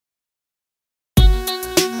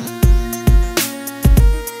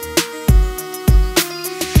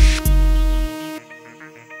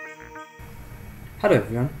Hello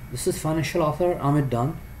everyone, this is financial author Ahmed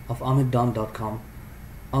Dawn of ahmeddawn.com.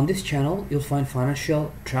 On this channel, you'll find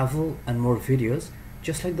financial, travel and more videos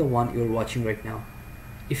just like the one you're watching right now.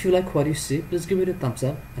 If you like what you see, please give it a thumbs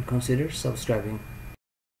up and consider subscribing.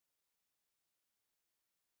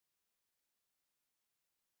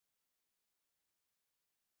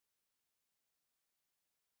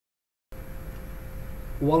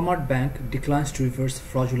 Walmart Bank declines to reverse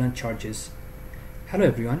fraudulent charges. Hello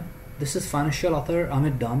everyone, this is financial author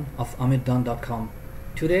Ahmed Dawn of ahmeddawn.com.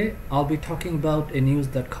 Today I'll be talking about a news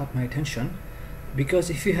that caught my attention because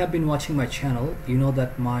if you have been watching my channel, you know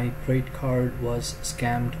that my credit card was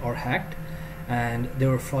scammed or hacked and there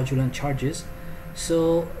were fraudulent charges.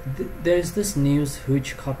 So there is this news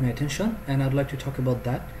which caught my attention and I'd like to talk about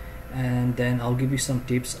that, and then I'll give you some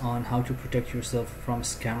tips on how to protect yourself from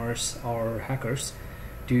scammers or hackers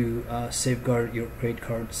to safeguard your credit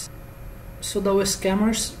cards. So the way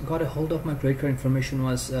scammers got a hold of my credit card information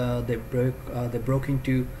was they broke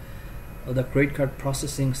into the credit card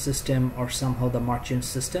processing system or somehow the merchant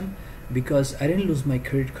system, because I didn't lose my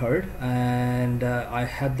credit card and I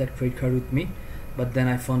had that credit card with me, but then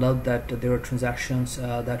I found out that there were transactions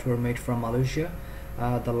that were made from Malaysia,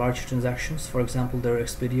 the large transactions. For example, there were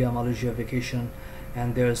Expedia Malaysia vacation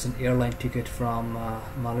and there's an airline ticket from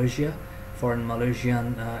Malaysia for an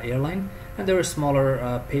Malaysian airline, and there were smaller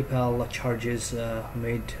PayPal charges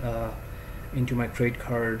made into my credit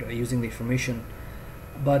card using the information.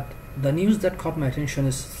 But the news that caught my attention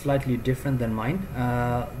is slightly different than mine.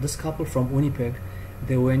 This couple from Winnipeg,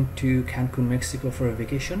 they went to Cancun, Mexico for a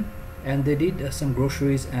vacation, and they did some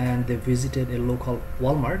groceries and they visited a local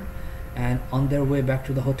Walmart, and on their way back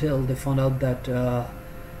to the hotel they found out that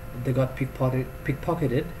they got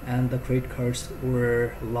pickpocketed and the credit cards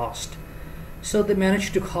were lost. So they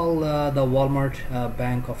managed to call the Walmart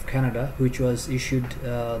Bank of Canada, which was issued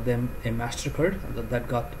them a MasterCard that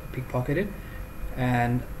got pickpocketed,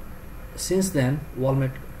 and since then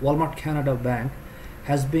Walmart Canada Bank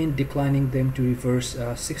has been declining them to reverse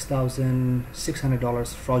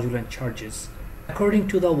 $6,600 fraudulent charges. According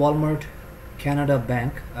to the Walmart Canada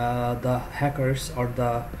Bank, the hackers or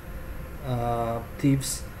the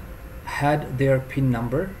thieves had their PIN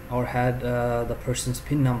number or had the person's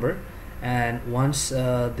PIN number, and once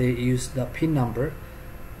they use the PIN number,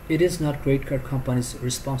 it is not credit card company's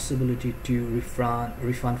responsibility to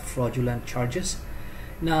refund fraudulent charges.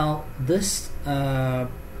 Now this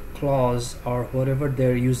clause or whatever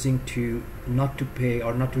they're using to not to pay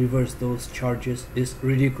or not to reverse those charges is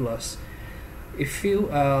ridiculous. If you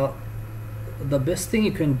the best thing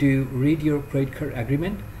you can do, read your credit card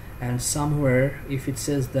agreement, and somewhere if it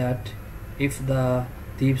says that if the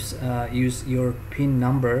thieves use your PIN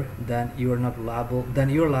number, then you are not liable, then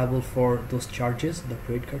you're liable for those charges. The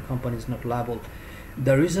credit card company is not liable.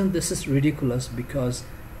 The reason this is ridiculous because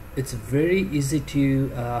it's very easy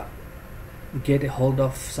to get a hold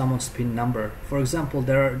of someone's PIN number. For example,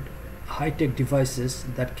 there are high-tech devices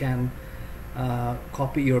that can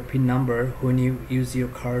copy your PIN number when you use your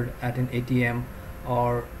card at an ATM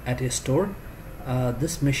or at a store.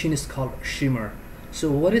 This machine is called Shimmer. So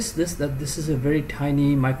what is this? That this is a very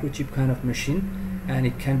tiny microchip kind of machine, and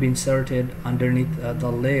it can be inserted underneath the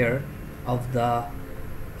layer of the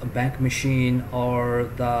bank machine or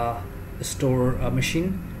the store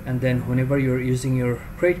machine, and then whenever you're using your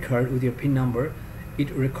credit card with your PIN number, it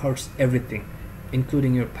records everything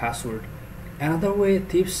including your password. Another way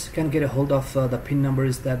thieves can get a hold of the PIN number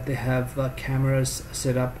is that they have cameras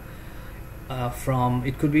set up from,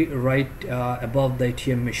 it could be right above the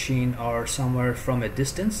ATM machine or somewhere from a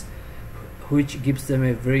distance, which gives them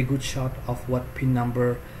a very good shot of what PIN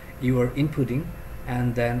number you are inputting,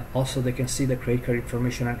 and then also they can see the credit card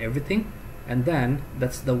information and everything, and then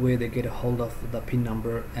that's the way they get a hold of the PIN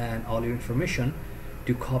number and all your information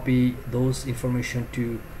to copy those information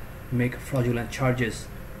to make fraudulent charges.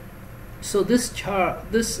 So this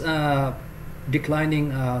declining,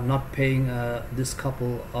 not paying this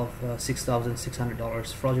couple of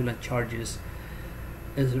 $6,600 fraudulent charges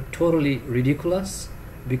is totally ridiculous,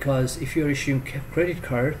 because if you're issuing credit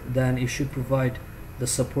card, then you should provide the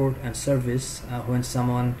support and service when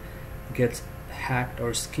someone gets hacked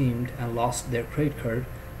or schemed and lost their credit card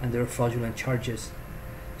and their fraudulent charges.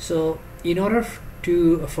 So in order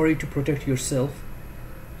for you to protect yourself,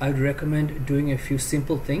 I'd recommend doing a few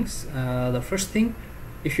simple things. The first thing,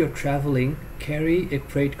 if you're traveling, carry a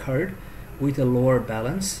credit card with a lower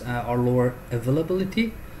balance or lower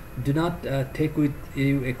availability. Do not take with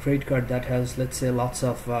you a credit card that has, let's say, lots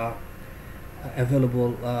of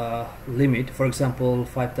available limit. For example,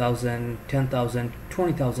 $5,000, $10,000,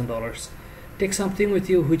 $20,000. take something with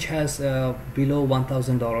you which has below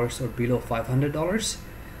 $1,000 or below $500.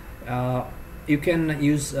 You can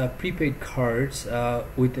use prepaid cards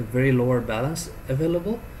with a very lower balance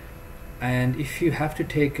available, and if you have to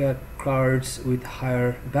take cards with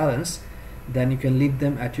higher balance, then you can leave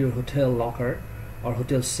them at your hotel locker or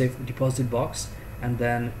hotel safe deposit box, and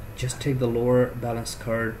then just take the lower balance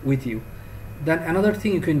card with you. Then another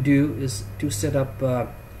thing you can do is to set up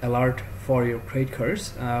alert for your credit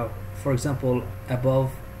cards. For example,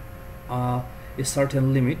 above a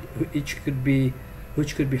certain limit, which could be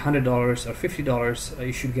 $100 or $50,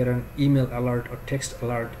 you should get an email alert or text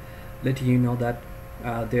alert letting you know that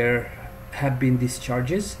there have been these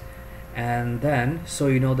charges, and then so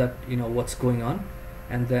you know that you know what's going on.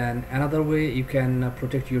 And then another way you can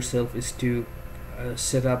protect yourself is to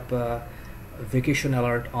set up a vacation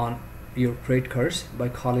alert on your credit cards by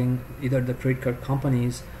calling either the credit card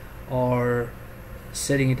companies or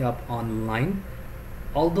setting it up online.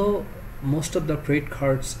 Although most of the credit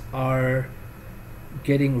cards are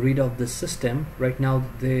getting rid of the system right now,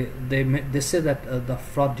 they say that the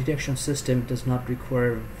fraud detection system does not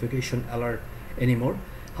require vacation alert anymore.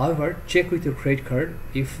 However, check with your credit card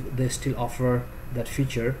if they still offer that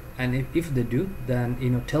feature, and if they do, then you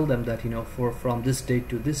know, tell them that you know, from this date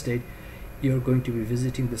to this date you're going to be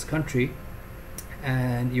visiting this country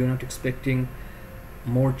and you're not expecting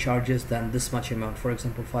more charges than this much amount, for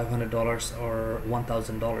example $500 or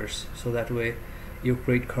 $1,000. So that way your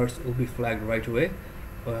credit cards will be flagged right away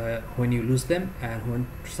when you lose them and when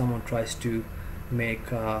someone tries to make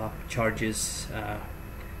charges.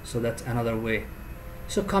 So that's another way.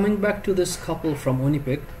 So coming back to this couple from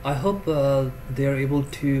Winnipeg, I hope they're able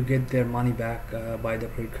to get their money back by the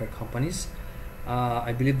credit card companies.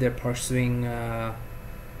 I believe they're pursuing a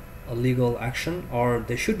legal action, or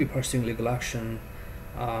they should be pursuing legal action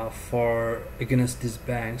for against these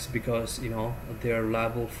banks, because you know they're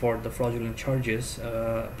liable for the fraudulent charges,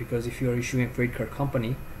 because if you are issuing a credit card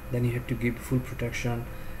company, then you have to give full protection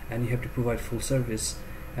and you have to provide full service,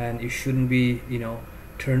 and you shouldn't be, you know,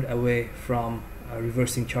 turned away from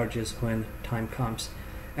reversing charges when time comes.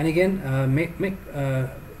 And again,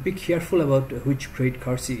 be careful about which credit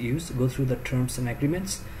cards you use. Go through the terms and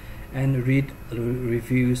agreements and read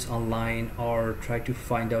reviews online, or try to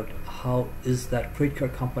find out how is that credit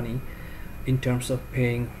card company in terms of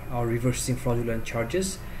paying or reversing fraudulent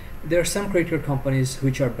charges. There are some credit card companies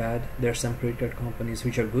which are bad, there are some credit card companies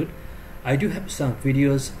which are good. I do have some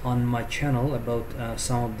videos on my channel about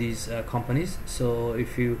some of these companies, so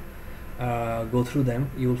if you go through them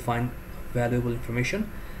you will find valuable information,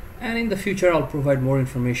 and in the future I'll provide more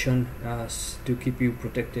information to keep you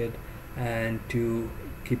protected and to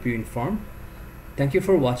keep you informed. Thank you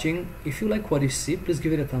for watching. If you like what you see, please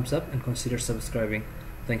give it a thumbs up and consider subscribing.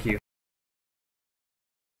 Thank you.